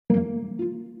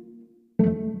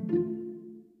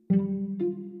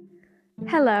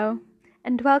Hello,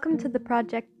 and welcome to the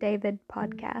Project David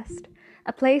podcast,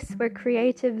 a place where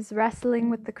creatives wrestling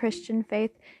with the Christian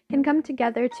faith can come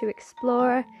together to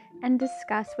explore and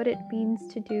discuss what it means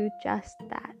to do just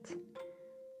that.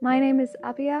 My name is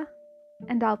Abia,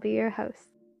 and I'll be your host.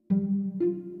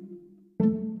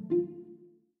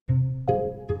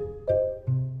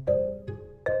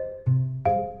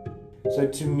 So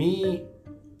to me,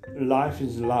 life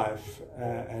is life,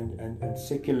 and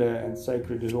secular and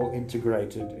sacred is all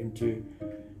integrated into,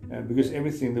 because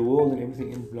everything, the world and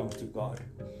everything in belongs to God.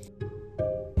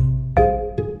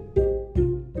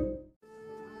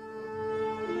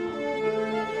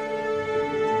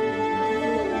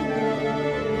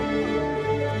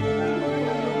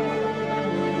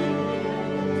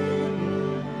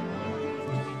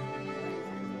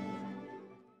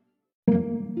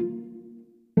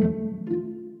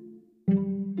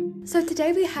 So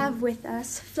today we have with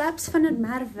us Flaps van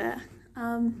Merwe.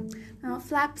 Now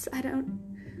Flaps, I don't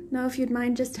know if you'd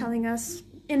mind just telling us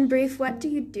in brief, what do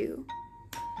you do?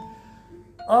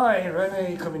 I run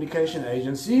a communication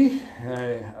agency.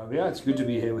 Yeah, it's good to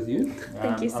be here with you.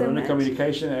 Thank you so I run much. a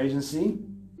communication agency,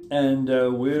 and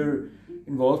we're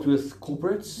involved with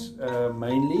corporates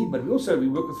mainly, but we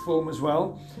work with film as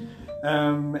well.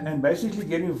 And basically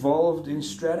get involved in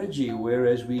strategy,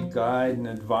 whereas we guide and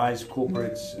advise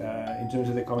corporates in terms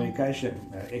of their communication,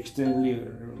 externally,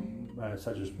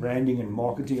 such as branding and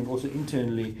marketing, and also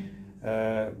internally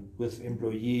with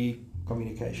employee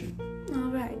communication. All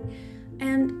right.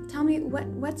 And tell me,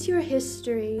 what's your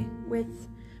history with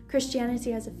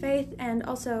Christianity as a faith and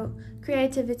also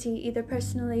creativity, either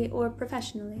personally or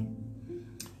professionally?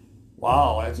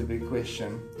 Wow, that's a big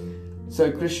question.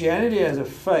 So Christianity as a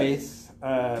faith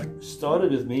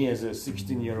started with me as a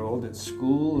 16-year-old at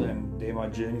school, and there my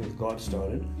journey with God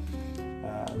started.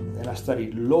 Then I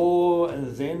studied law,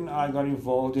 and then I got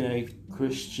involved in a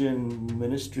Christian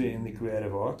ministry in the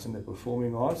creative arts and the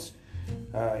performing arts,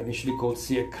 initially called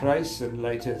See Kruis and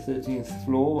later 13th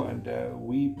Floor, and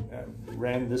we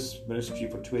ran this ministry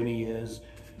for 20 years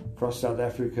across South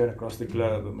Africa and across the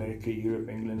globe, America, Europe,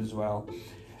 England as well.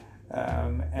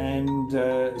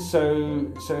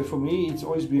 So for me, it's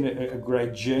always been a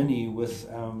great journey with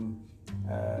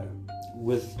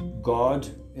God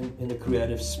in the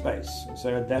creative space.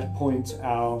 So at that point,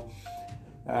 our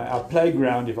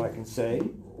playground, if I can say,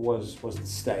 was the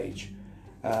stage,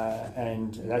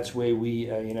 and that's where we,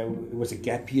 it was a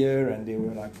gap year, and there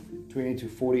were like 20 to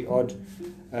 40 odd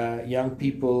young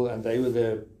people, and they were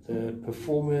the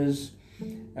performers.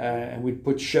 And we'd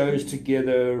put shows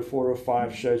together, 4 or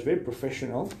 5 shows, very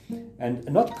professional, and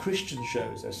not Christian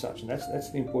shows as such. And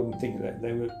that's the important thing. That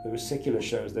they were secular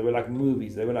shows. They were like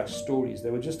movies. They were like stories.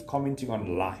 They were just commenting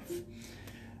on life.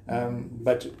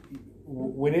 But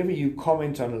whenever you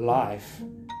comment on life,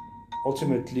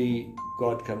 ultimately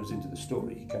God comes into the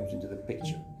story. He comes into the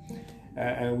picture.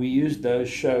 And we used those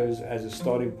shows as a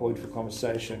starting point for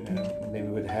conversation, and then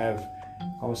we would have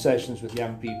conversations with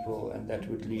young people, and that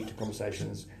would lead to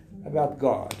conversations about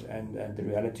God and the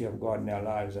reality of God in our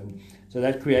lives. And so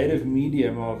that creative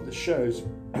medium of the shows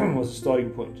was a starting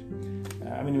point.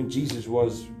 When Jesus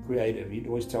was creative, he'd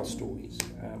always tell stories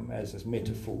as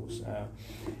metaphors.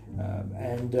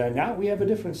 Now we have a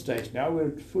different stage. Now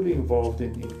we're fully involved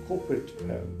in corporate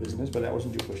business, but that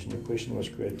wasn't your question. Your question was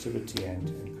creativity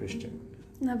and Christian.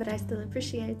 No, but I still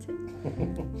appreciate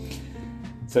it.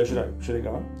 So should I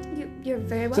go on? You're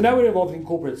very well. So now we're involved in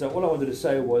corporate. So all I wanted to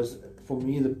say was, for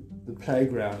me, the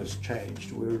playground has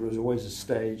changed, where it was always a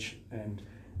stage and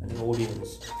an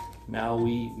audience. Now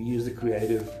we use the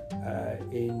creative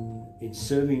in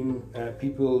serving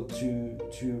people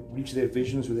to reach their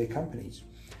visions with their companies.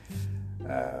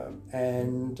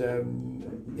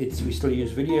 We still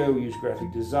use video, we use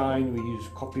graphic design, we use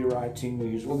copywriting, we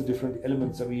use all the different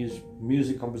elements that we use,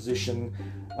 music composition,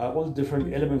 all the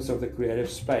different elements of the creative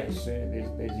space.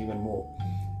 There's even more.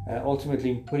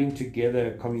 Ultimately, putting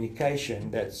together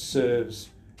communication that serves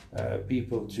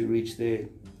people to reach their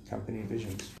company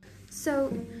visions.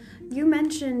 So, you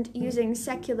mentioned using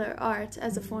secular art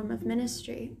as a form of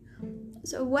ministry.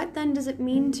 So what then does it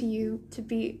mean to you to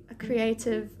be a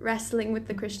creative wrestling with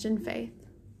the Christian faith?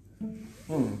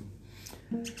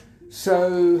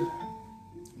 So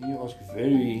you ask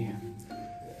very,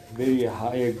 very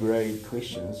higher grade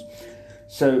questions.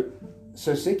 So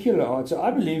secular art. So I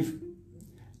believe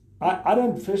I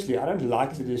don't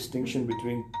like the distinction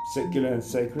between secular and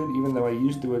sacred, even though I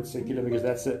use the word secular because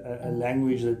that's a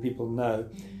language that people know.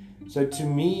 So to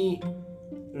me,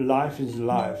 life is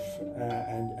life,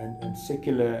 and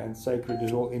secular and sacred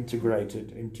is all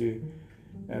integrated into,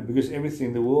 because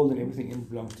everything, the world and everything in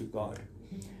belongs to God.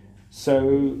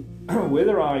 So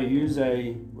whether I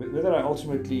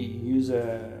ultimately use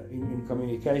in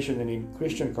communication and in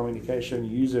Christian communication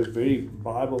use a very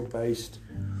Bible-based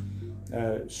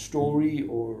story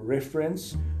or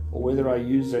reference, or whether I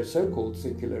use a so-called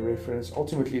secular reference,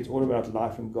 ultimately it's all about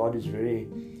life, and God is very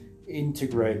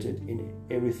integrated in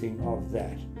everything of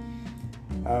that.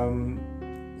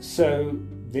 So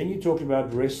then you talked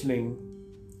about wrestling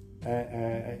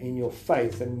in your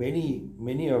faith, and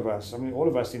many of us, all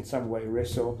of us in some way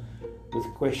wrestle with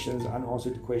questions,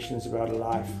 unanswered questions about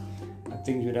life and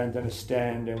things we don't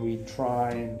understand, and we try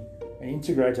and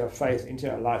integrate our faith into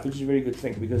our life, which is a very good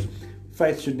thing, because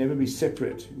faith should never be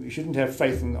separate. We shouldn't have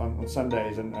faith on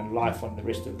Sundays and life on the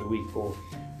rest of the week, or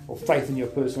faith in your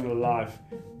personal life,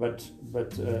 but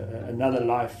another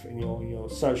life in your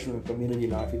social and community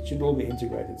life. It should all be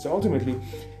integrated. So ultimately,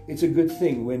 it's a good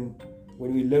thing when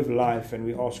we live life and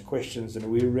we ask questions and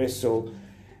we wrestle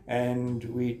and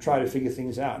we try to figure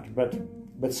things out.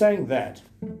 But saying that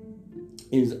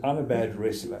is, I'm a bad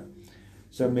wrestler.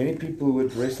 So many people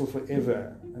would wrestle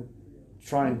forever and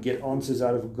try and get answers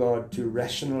out of God to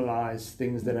rationalize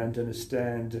things they don't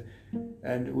understand,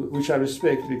 and which I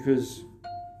respect, because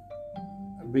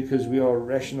we are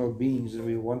rational beings and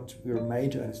we are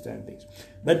made to understand things.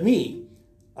 But me,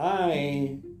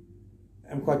 I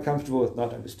am quite comfortable with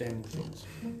not understanding things.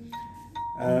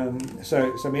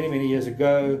 So many years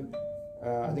ago,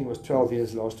 I think it was 12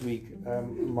 years last week,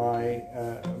 my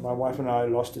wife and I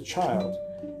lost a child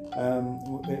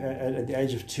at the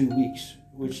age of 2 weeks,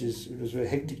 it was a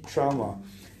hectic trauma.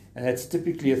 And that's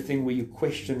typically a thing where you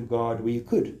question God, where you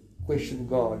could question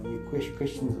God, and you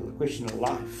question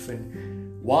life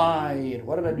and why and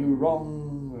what did I do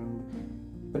wrong.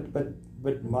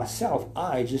 But myself,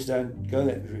 I just don't go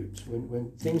that route.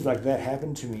 When things like that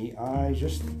happen to me, I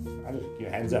just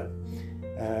hands up,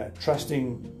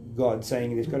 trusting God,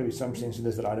 saying there's got to be some sense of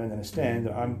this that I don't understand.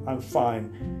 I'm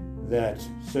fine that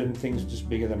certain things are just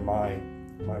bigger than my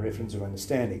reference of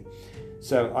understanding.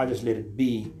 So I just let it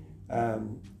be.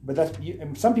 But that's,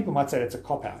 some people might say that's a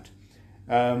cop-out.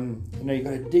 You've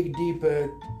got to dig deeper,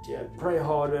 pray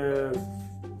harder,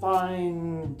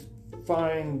 find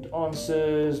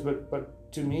answers.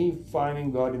 But to me,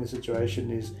 finding God in the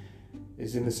situation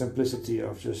is in the simplicity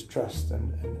of just trust,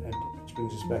 and which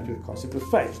brings us back to the concept of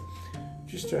faith.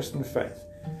 Just trust and faith.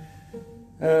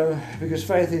 Because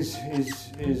faith is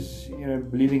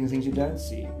believing in things you don't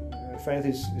see. Faith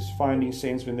is finding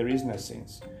sense when there is no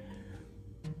sense.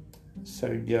 So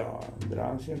did I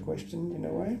answer your question in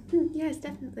a way? Yes,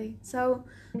 definitely. So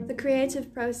the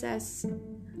creative process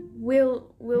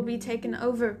will be taken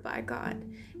over by God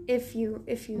if you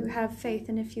have faith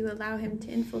and if you allow Him to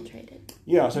infiltrate it.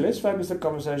 Yeah. So let's focus the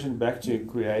conversation back to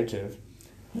creative.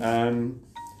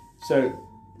 So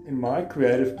in my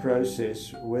creative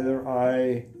process, whether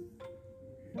I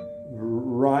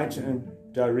write and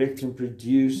direct and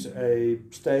produce a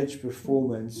stage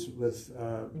performance with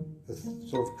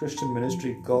sort of Christian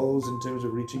ministry goals in terms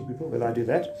of reaching people, whether I do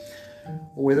that,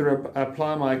 or whether I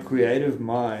apply my creative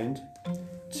mind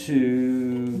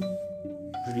to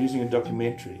producing a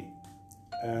documentary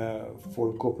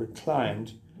for a corporate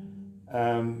client,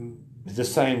 the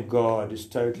same God is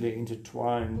totally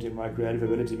intertwined in my creative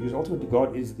ability, because ultimately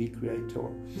God is the creator.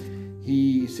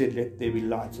 He said, "Let there be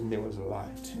light," and there was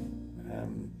light.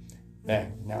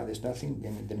 Bang, now there's nothing,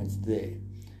 then it's there.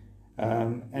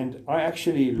 And I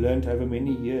actually learned over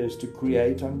many years to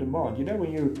create on demand.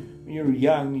 When you're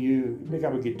young, you pick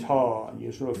up a guitar and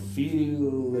you sort of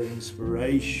feel the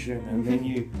inspiration, and then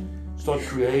you start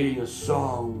creating a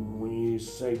song. When you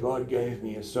say, "God gave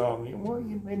me a song,"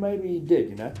 maybe He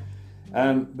did,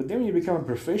 But then when you become a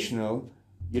professional,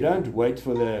 you don't wait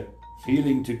for the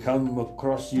feeling to come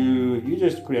across you. You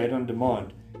just create on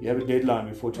demand. You have a deadline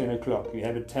before 10 o'clock. You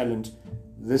have a talent.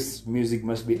 This music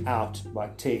must be out by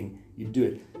 10. You do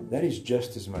it. That is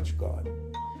just as much God.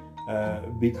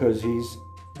 Because He's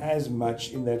as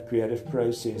much in that creative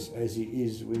process as He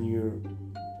is when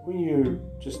you're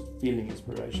just feeling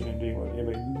inspiration and doing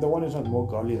whatever. The one is not more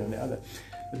godly than the other.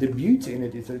 But the beauty in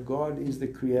it is that God is the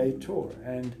creator.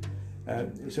 And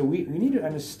so we need to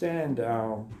understand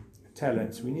our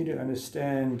talents. We need to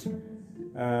understand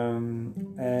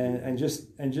and just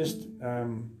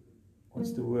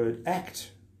what's the word?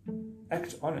 Act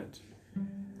on it.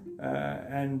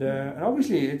 And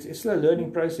obviously it's still a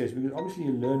learning process, because obviously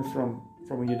you learn from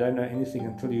when you don't know anything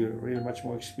until you're really much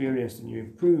more experienced and you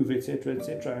improve, etc.,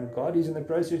 etc. And God is in the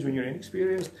process when you're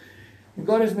inexperienced, and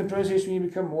God is in the process when you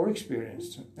become more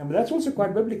experienced. And that's also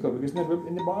quite biblical, because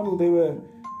in the Bible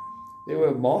there there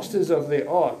were masters of their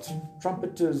art,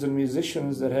 trumpeters and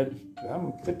musicians that had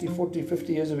 30, 40,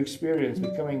 50 years of experience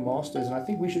becoming masters. And I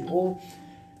think we should all,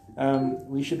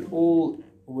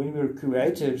 when we're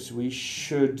creatives, we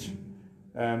should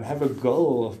have a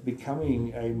goal of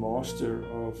becoming a master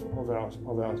of our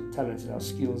talents and our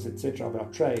skills, etc., of our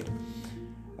trade.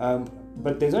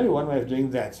 But there's only one way of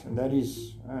doing that, and that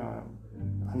is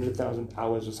 100,000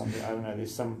 hours or something. I don't know.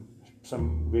 There's some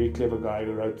very clever guy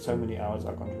who wrote so many hours.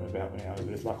 I can't remember how many hours,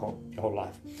 but it's like your whole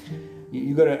life.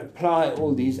 You've got to apply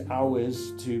all these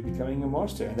hours to becoming a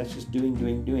master, and that's just doing,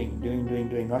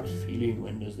 not feeling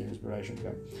when does the inspiration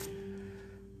come.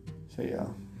 So yeah.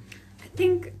 I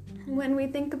think when we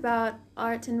think about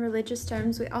art in religious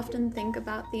terms, we often think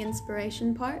about the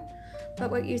inspiration part. But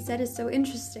what you said is so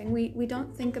interesting. We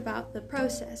don't think about the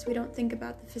process. We don't think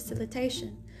about the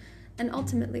facilitation. And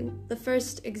ultimately, the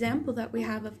first example that we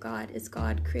have of God is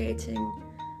God creating,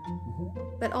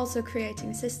 but also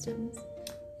creating systems.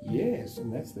 Yes,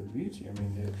 and that's the beauty. I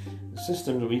mean, the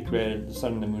systems that we created, the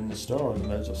sun, the moon, the stars,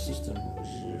 and those are systems,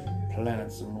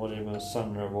 planets and whatever, the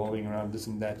sun revolving around this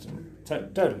and that, and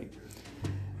totally.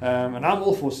 And I'm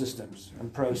all for systems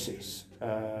and process,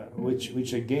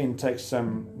 which again takes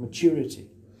some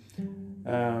maturity.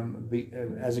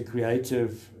 As a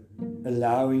creative,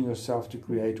 allowing yourself to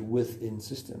create within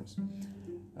systems,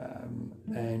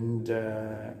 and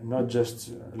not just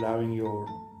allowing your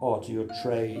art, your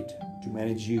trade to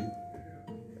manage you.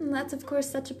 And that's of course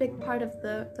such a big part of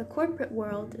the corporate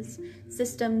world, is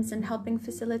systems and helping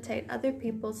facilitate other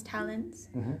people's talents.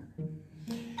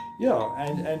 Yeah,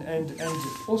 and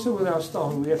also with our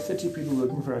staff, we have 30 people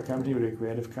working for our company. We're a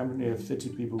creative company. We have 30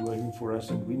 people working for us,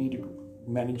 and we need to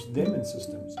manage them in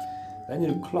systems. They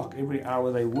need to clock every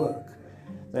hour they work.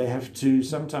 They have to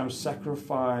sometimes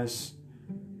sacrifice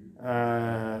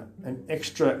an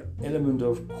extra element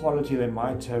of quality they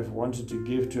might have wanted to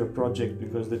give to a project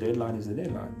because the deadline is the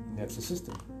deadline. That's the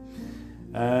system.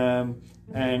 And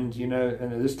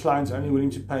this client's only willing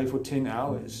to pay for 10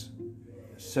 hours.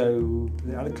 So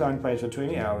the other client pays for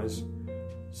 20 hours,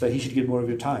 so he should get more of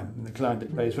your time than the client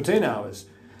that pays for 10 hours.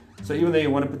 So even though you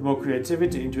want to put more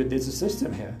creativity into it, there's a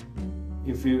system here.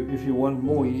 If you want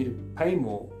more, you need to pay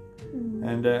more.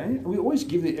 And we always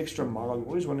give the extra mile. We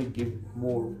always want to give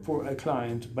more for a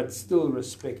client, but still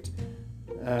respect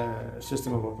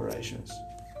system of operations.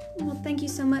 Well, thank you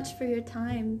so much for your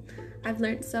time. I've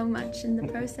learned so much in the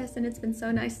process, and it's been so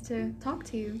nice to talk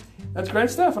to you. That's great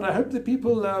stuff, and I hope that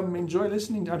people enjoy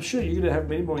listening. I'm sure you're going to have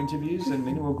many more interviews and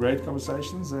many more great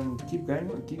conversations, and keep going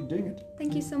and keep doing it.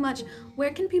 Thank you so much.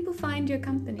 Where can people find your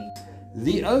company?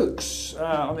 The Oaks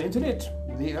on the internet.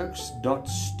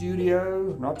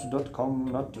 theoaks.studio, not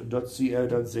 .com, not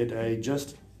 .co.za,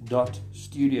 just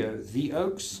 .studio.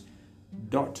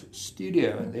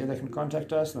 theoaks.studio, and there they can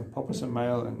contact us and pop us a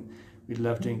mail, and we'd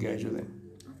love to engage with them.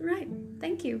 All right.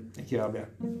 Thank you. Thank you, Albert.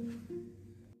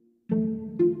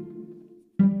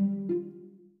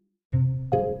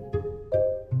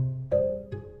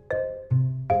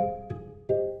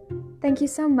 Thank you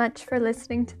so much for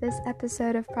listening to this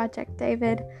episode of Project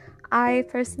David. I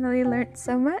personally learned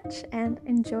so much and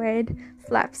enjoyed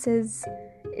Flaps's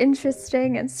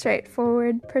interesting and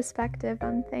straightforward perspective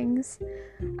on things.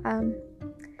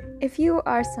 If you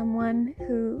are someone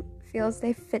who feels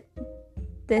they fit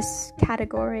this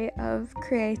category of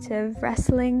creative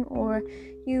wrestling, or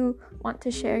you want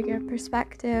to share your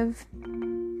perspective,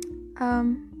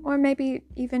 or maybe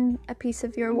even a piece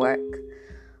of your work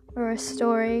or a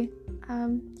story,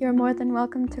 you're more than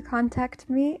welcome to contact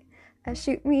me.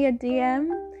 Shoot me a DM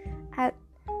at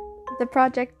the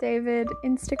Project David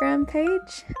Instagram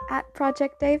page, at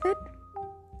Project David.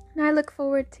 And I look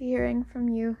forward to hearing from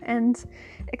you and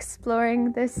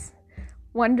exploring this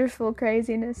wonderful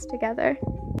craziness together.